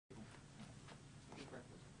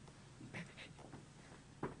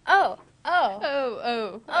Oh,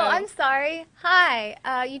 Oh, I'm sorry. Hi.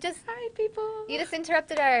 Hi, people. You just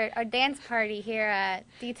interrupted our dance party here at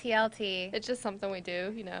DTLT. It's just something we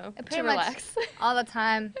do, you know, Pretty to much relax. all the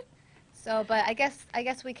time. So, but I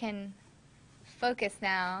guess we can focus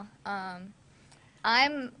now.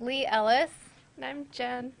 I'm Lee Ellis, And I'm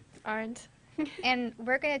Jen Arndt. and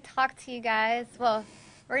we're going to talk to you guys. Well,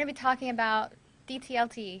 we're going to be talking about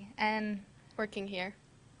DTLT and Working here.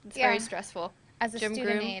 It's Yeah. very stressful. as a Gym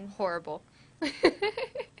student groom, aide. horrible.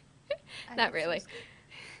 Not really.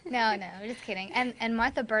 No, we're just kidding. And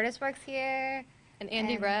Martha Burtis works here, And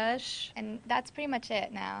Andy Rush. and that's pretty much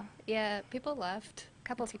it now. Yeah, people left. A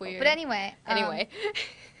couple It's people. weird. But anyway.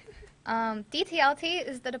 DTLT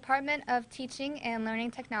is the Department of Teaching and Learning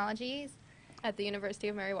Technologies. At the University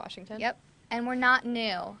of Mary Washington. Yep. And we're not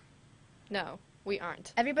new. No, we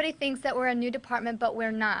aren't. Everybody thinks that we're a new department, but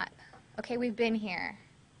we're not. Okay, we've been here.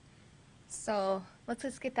 So let's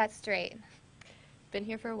just get that straight. Been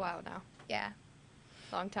here for a while now. Yeah.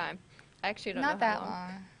 Long time. I actually don't Not know that how long.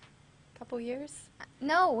 long. Couple years?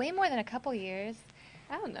 No, way more than a couple years.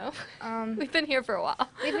 I don't know. We've We've been here for a while.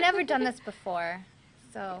 never done this before,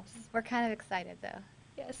 so we're kind of excited though.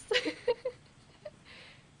 Yes.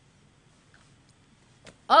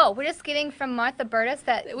 Oh, we're just getting from Martha Burtis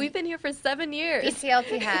that We've been here for 7 years.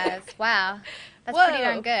 DTLT has. Wow. That's Whoa. pretty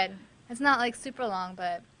darn good. It's not like super long,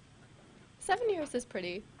 but 7 years is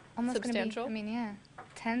pretty almost substantial. Gonna be, yeah.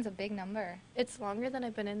 10's a big number. It's longer than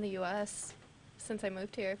I've been in the U.S. since I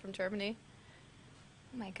moved here from Germany.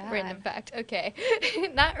 Oh my god. Random fact. Okay.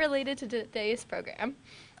 Not related to today's program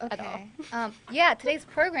at all. Okay. Yeah, today's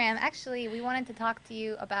program, actually, we wanted to talk to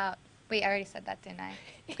you about... Wait, I already said that, didn't I?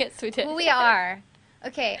 Yes, we did. Who we are.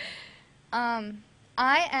 Okay.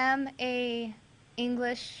 I am a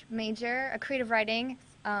English major, a creative writing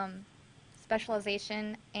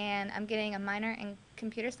specialization, and I'm getting a minor in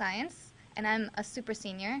computer science, and I'm a super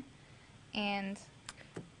senior. And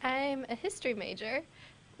I'm a history major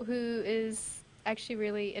who is actually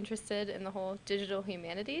really interested in the whole digital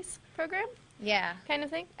humanities program yeah. kind of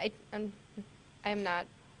thing. I'm not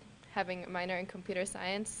having a minor in computer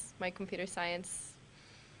science. My computer science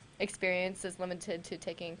experience is limited to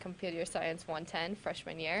taking computer science 110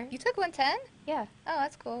 freshman year. You took 110? Yeah. Oh,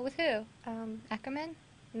 that's cool. With who? Ackerman?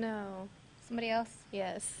 No. Somebody else?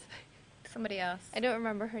 Yes. Somebody else. I don't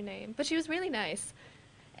remember her name, but she was really nice.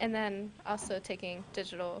 And then also taking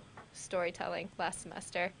digital storytelling last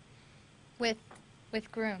semester. With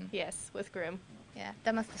Groom. Yes, with Groom. Yeah,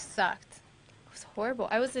 that must have sucked. It was horrible.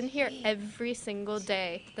 I was in here every single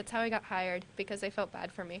day. That's how I got hired, because they felt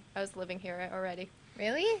bad for me. I was living here already.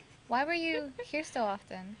 Really? Why were you here so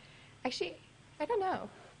often? Actually, I don't know.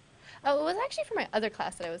 Oh, it was actually for my other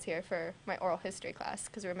class that I was here for, my oral history class,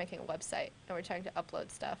 because we were making a website and we're trying to upload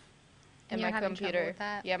stuff. And you were having trouble with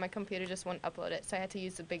that? Yeah, my computer just wouldn't upload it, so I had to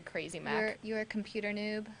use the big crazy Mac. You're a computer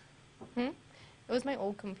noob? It was my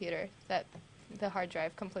old computer that the hard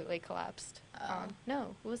drive completely collapsed on.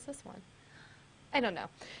 No, it was this one. I don't know.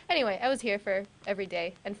 Anyway, I was here for every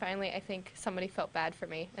day, and finally I think somebody felt bad for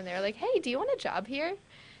me, and they were like, hey, do you want a job here?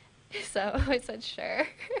 So I said, sure.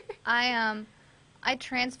 I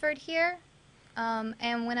transferred here,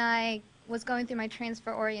 and when I was going through my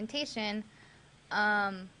transfer orientation,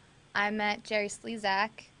 I met Jerry Slezak.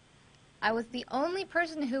 I was the only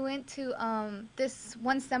person who went to this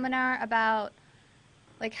one seminar about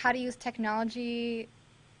like how to use technology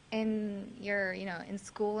in your, in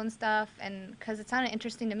school and stuff, and because it sounded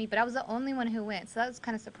interesting to me, but I was the only one who went, so that was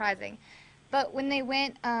kind of surprising. But when they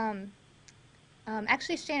went,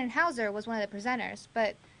 actually Shannon Hauser was one of the presenters,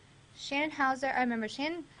 but Shannon Hauser, I remember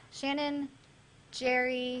Shannon,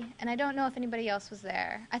 Jerry, and I don't know if anybody else was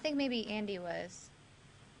there. I think maybe Andy was.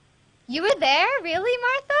 You were there? Really,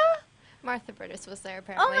 Martha? Martha Burtis was there,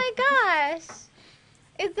 apparently. Oh my gosh.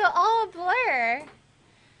 It's all a blur.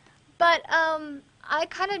 But I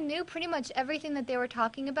kind of knew pretty much everything that they were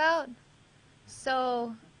talking about.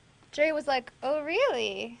 So Jerry was like, oh,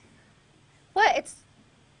 really? What?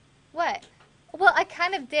 What? Well, I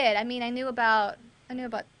kind of did. I mean, I knew about, I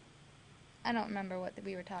don't remember what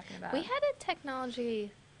we were talking about. We had a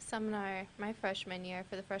technology seminar my freshman year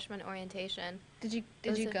for the freshman orientation. Did you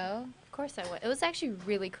go? Of course I went. It was actually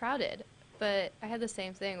really crowded, but I had the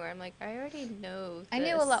same thing where I'm like, I already know this. I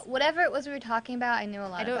knew a lot. Whatever it was we were talking about, I knew a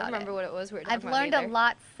lot about it. I don't remember what it was we were talking I've about learned either. a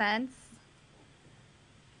lot since.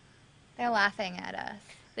 They're laughing at us.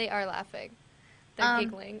 They are laughing. They're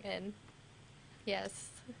giggling, and yes,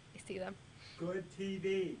 I see them. Good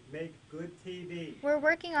TV. Make good TV. We're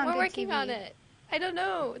working on We're good working TV. on it. I don't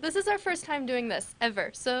know. This is our first time doing this,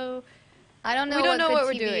 ever, so I don't know we don't know good what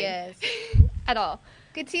we're TV doing. is. At all.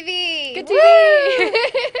 Good TV. Good Woo! TV!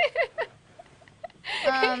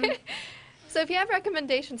 So if you have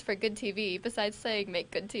recommendations for good TV, besides saying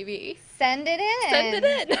make good TV, send it in. send it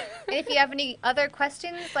in. And if you have any other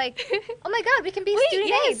questions, like, oh my God, we can be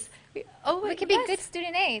student aides. We We can be good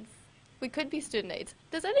student aides. We could be student aides.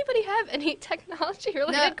 Does anybody have any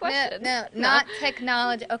technology-related questions? No, not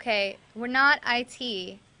technology. Okay, we're not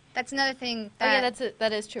IT. That's another thing.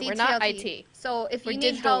 That is true. We're not DTLT. IT. So if We're you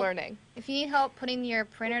need digital help, learning. if you need help putting your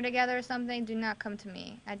printer together or something, do not come to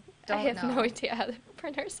me. I don't know. I have no idea how the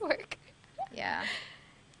printers work. Yeah.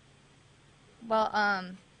 Well,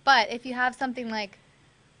 but if you have something like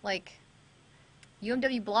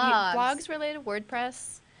UMW blogs, Blogs related,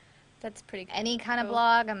 WordPress, that's pretty cool. any kind of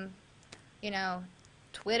blog,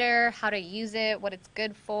 Twitter, how to use it, what it's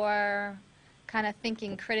good for, kind of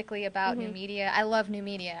thinking critically about new media. I love new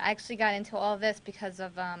media. I actually got into all this because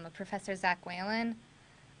of Professor Zach Whalen.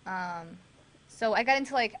 So I got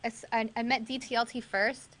into I met DTLT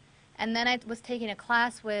first, and then I was taking a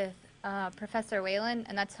class with Professor Whalen,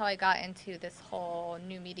 and that's how I got into this whole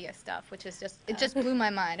new media stuff, which is it just blew my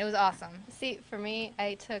mind. It was awesome. See, for me,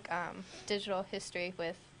 I took digital history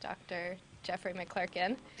with Dr. Jeffrey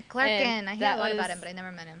McClurkin. McClurkin, I hear a lot about him, but I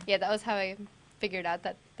never met him. Yeah, that was how I figured out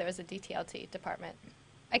that there was a DTLT department.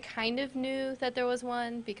 I kind of knew that there was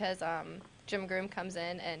one because Jim Groom comes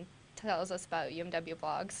in and tells us about UMW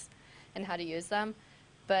blogs and how to use them,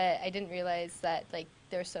 but I didn't realize that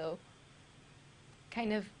they're so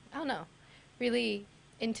kind of, I don't know, really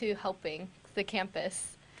into helping the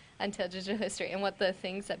campus until digital history and what the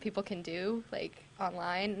things that people can do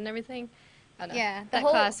online and everything. I don't know. Yeah, that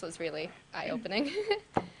class was really eye-opening.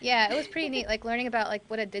 Yeah, it was pretty neat, learning about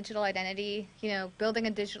what a digital identity, building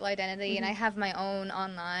a digital identity, and I have my own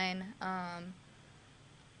online.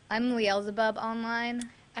 I'm Leelzebub online.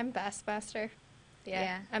 I'm Bassmaster.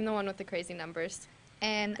 Yeah, I'm the one with the crazy numbers.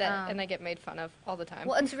 And I get made fun of all the time.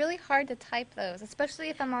 Well, it's really hard to type those, especially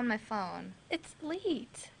if I'm on my phone. It's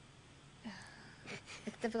late.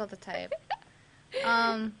 It's difficult to type.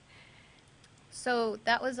 So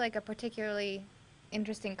that was a particularly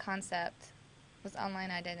interesting concept, was online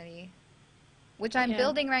identity, which I'm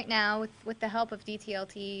building right now with the help of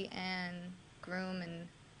DTLT and Groom and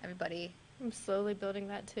everybody. I'm slowly building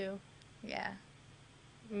that too. Yeah.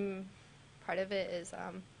 Part of it is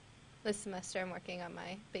this semester I'm working on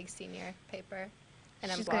my big senior paper,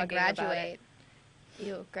 and She's I'm gonna blogging graduate. about it.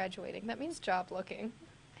 Ew, graduating. That means job looking.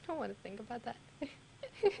 I don't want to think about that. I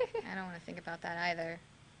don't want to think about that either.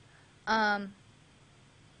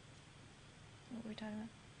 What were we talking about?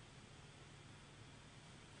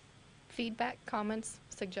 Feedback, comments,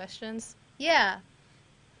 suggestions. Yeah.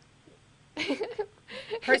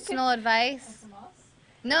 Personal advice. From us?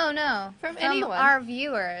 No. From anyone. Our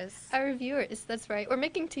viewers. Our viewers, that's right. We're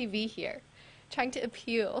making TV here, trying to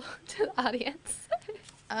appeal to the audience.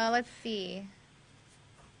 Let's see.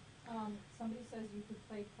 Somebody says you could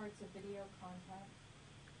play parts of video content.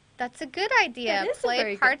 That's a good idea. That is a very Play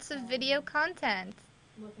good parts of video content.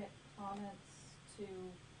 Look at comments to,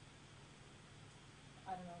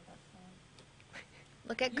 I don't know what that's called.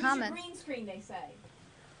 Look at Use comments. your green screen, they say.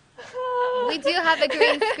 We do have a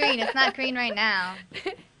green screen. It's not green right now.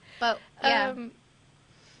 But, yeah.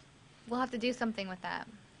 We'll have to do something with that.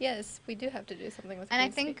 Yes, we do have to do something with And I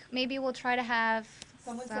green screen. think maybe we'll try to have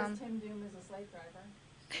Someone some... says Tim Doom is a slave driver.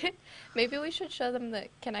 Maybe we should show them the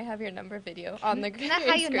 "Can I have your number" video on the green Can I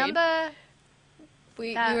have your screen. number?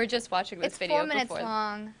 We That- were just watching this It's video 4 minutes before.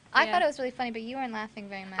 long. I Yeah. thought it was really funny, but you weren't laughing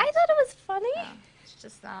very much. I thought it was funny. Oh, it's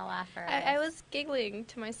just not a laugher. I was giggling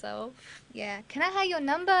to myself. Yeah. Can I have your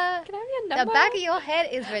number? Can I have your number? The back of your head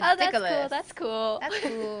is ridiculous. Oh, that's cool. That's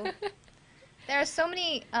cool. There are so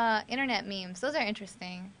many internet memes. Those are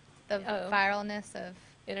interesting. The viralness of...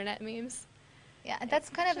 Internet memes. Yeah, that's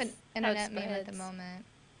kind of an just how it internet meme at the spreads. moment.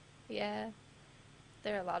 Yeah.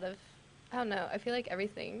 There are a lot of, I don't know, I feel like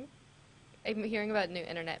everything, I'm hearing about a new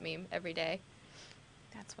internet meme every day.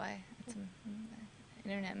 That's why it's an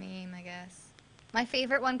internet meme, I guess. My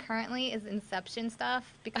favorite one currently is Inception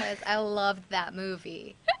stuff because I loved that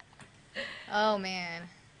movie. Oh, man.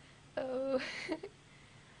 Oh.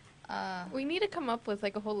 We need to come up with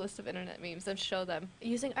a whole list of internet memes and show them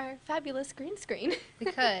using our fabulous green screen. We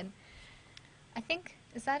could. I think,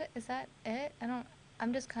 is that it?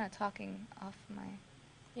 I'm just kind of talking off my...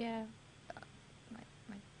 Yeah.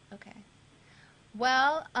 Okay.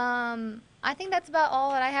 Well, I think that's about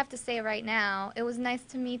all that I have to say right now. It was nice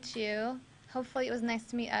to meet you. Hopefully it was nice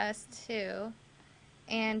to meet us, too.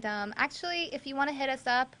 And actually, if you want to hit us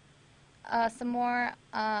up some more,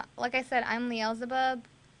 like I said, I'm Leelzebub.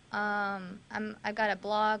 I've got a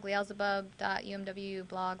blog,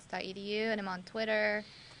 leelzebub.umwblogs.edu, and I'm on Twitter.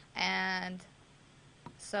 And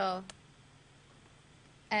so,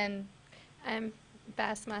 And I'm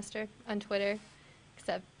Bassmaster on Twitter,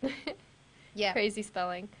 except yeah, crazy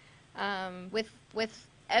spelling. with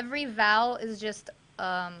every vowel is just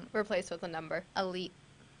Replaced with a number. elite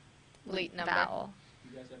Elite number. vowel.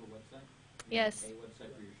 You guys have a website? Yes. A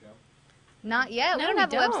website for your show? Not yet. No, we don't we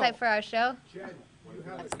have a website don't. for our show. Jen, you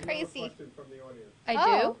have That's a crazy. question from the audience. I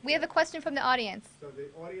Oh, do. we have a question from the audience. So the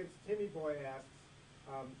audience, Timmy Boy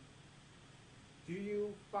asks, do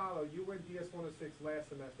you follow, you went DS-106 last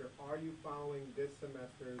semester, are you following this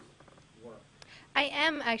semester's work? I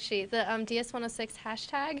am actually the DS106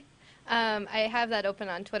 hashtag. I have that open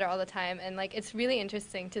on Twitter all the time, and like it's really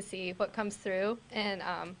interesting to see what comes through and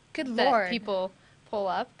Good that Lord. people pull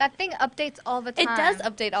up. That thing updates all the time. It does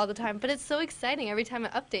update all the time, but it's so exciting every time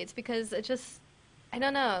it updates because it just, I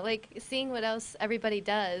don't know, like seeing what else everybody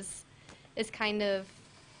does is kind of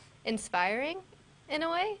inspiring in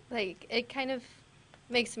a way. Like it kind of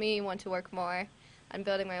makes me want to work more on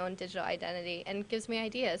building my own digital identity and gives me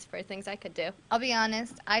ideas for things I could do. I'll be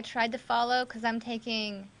honest. I tried to follow because I'm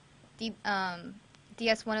taking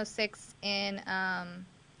DS106 in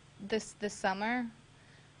this summer,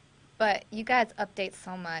 but you guys update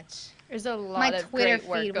so much. There's a lot My of Twitter great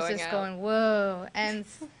work feed was going just out. going whoa, and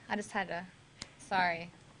I just had to. Sorry,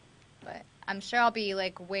 but I'm sure I'll be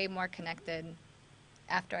like way more connected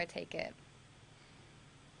after I take it.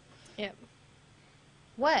 Yep.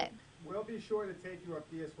 What? We'll be sure to take you up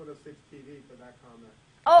DS-106 TV for that comment.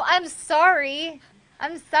 Oh, I'm sorry.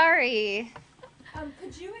 I'm sorry.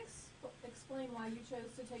 Could you explain why you chose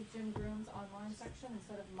to take Jim Groom's online section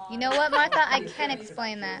instead of mine? You know what, Martha? I can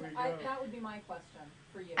explain that. That would be my question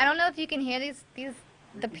for you. I don't know if you can hear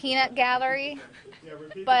the peanut gallery, Yeah,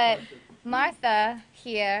 repeat but the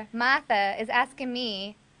question. Martha is asking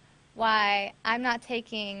me why I'm not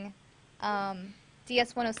taking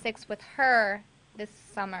DS106 with her this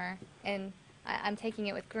summer, and I'm taking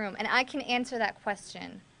it with Groom. And I can answer that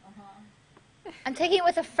question. Uh-huh. I'm taking it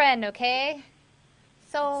with a friend, okay?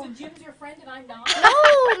 So Jim's your friend and I'm not?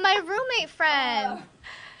 No, my roommate friend.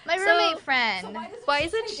 My So- roommate So friend. Why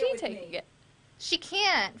isn't take she it with taking me? it? She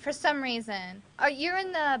can't for some reason. You're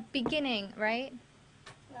in the beginning, right?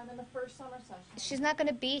 Yeah, I'm in the first summer session. She's not going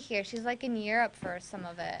to be here. She's like in Europe for some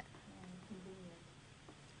of it.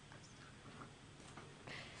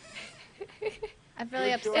 Convenient. I've really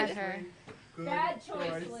Good upset choice, her. Lee. Good Bad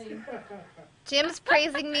choice, Lee. Jim's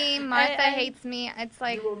praising me. Martha I- hates me. It's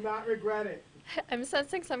like You will not regret it. I'm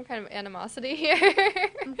sensing some kind of animosity here.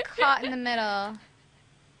 I'm caught in the middle.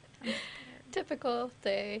 Typical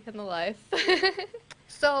day in the life.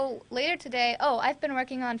 So later today, I've been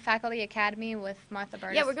working on Faculty Academy with Martha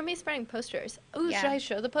Burtis. Yeah, we're gonna be spreading posters. Ooh, Yeah. should I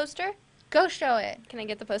show the poster? Go show it. Can I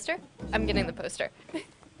get the poster? I'm getting the poster. In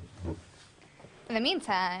the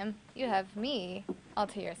meantime, you have me all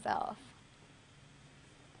to yourself.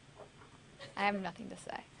 I have nothing to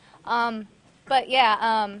say. But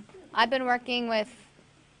yeah, I've been working with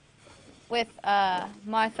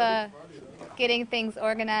Martha, getting things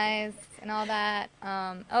organized and all that.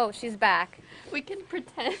 She's back. We can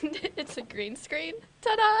pretend it's a green screen.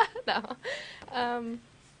 Ta-da! No. I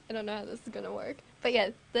don't know how this is gonna work. But yeah,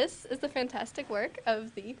 this is the fantastic work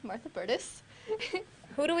of the Martha Burtis.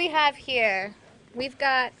 Who do we have here? We've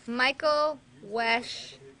got Michael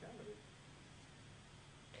Wesh.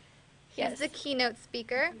 He's Yes. the keynote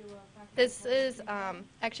speaker. This is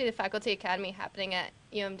actually the Faculty Academy happening at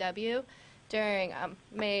UMW during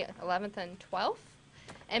May 11th and 12th.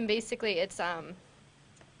 And basically it's a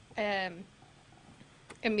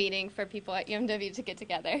meeting for people at UMW to get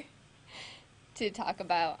together to talk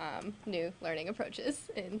about new learning approaches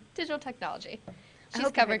in digital technology. She's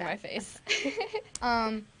hope you heard covering that. my face.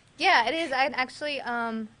 Yeah, it is. I actually,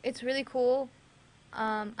 it's really cool.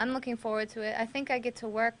 I'm looking forward to it. I think I get to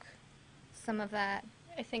work some of that.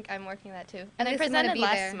 I think I'm working that too. And I At least I'm gonna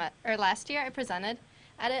presented be last year I presented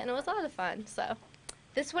at it and it was a lot of fun. So,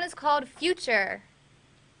 This one is called Future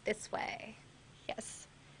This Way. yes.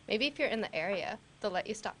 Maybe if you're in the area, they'll let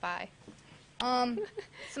you stop by.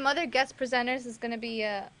 Some other guest presenters is going to be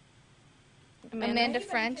Amanda Anybody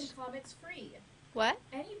French. can come, it's free. What?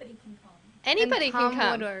 Anybody can come. Anybody Tom can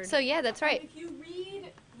come. Woodward. So yeah, that's right. And if you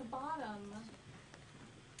read the bottom,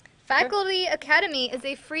 Faculty Academy is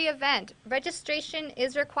a free event. Registration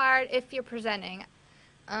is required if you're presenting.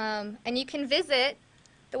 And you can visit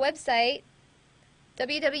the website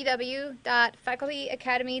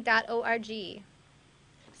www.facultyacademy.org. See,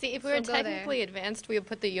 if we So were go there. technically advanced, we would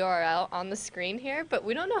put the URL on the screen here, but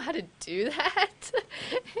we don't know how to do that.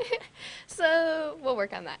 So we'll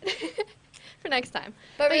work on that for next time.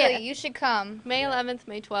 But really, yeah, you should come. May 11th,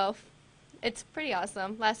 May 12th. It's pretty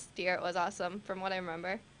awesome. Last year it was awesome, from what I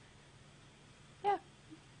remember. Yeah.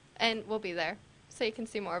 and we'll be there, so you can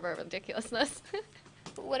see more of our ridiculousness.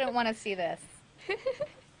 Who wouldn't want to see this?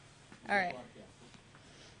 All right.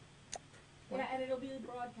 Yeah, and it'll be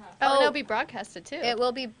broadcast. Oh, and Oh. it'll be broadcasted too. It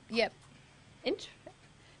will be. Yep.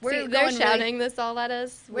 We're See, they're going shouting this all at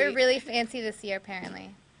us. We're really fancy this year, apparently.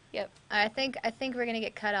 Yep. I think we're gonna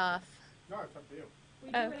get cut off. No, it's up to you.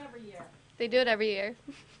 We do Oh. it every year. They do it every year.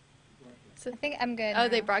 I think I'm good. Oh,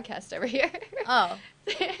 they now. broadcast every year. Oh.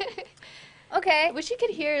 I Okay. wish you could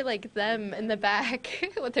hear like them in the back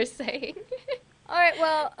what they're saying. All right.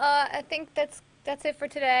 Well, I think that's it for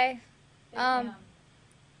today. They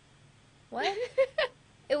What?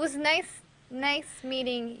 It was nice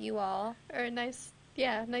meeting you all. Or nice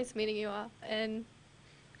meeting you all. And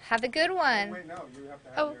Have a good one. Wait, no, you have to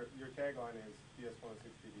have Oh. your tagline is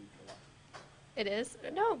DS106 TV for life. it is.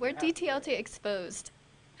 No, we're Yeah. DTLT Exposed.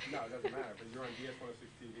 No, it doesn't matter, but you're on DS106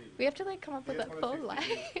 TV. We have to like come up with a full DS106 line.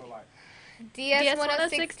 TV for life.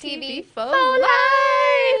 DS106 TV for for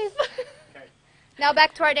life. Okay. Now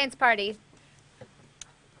back to our dance party.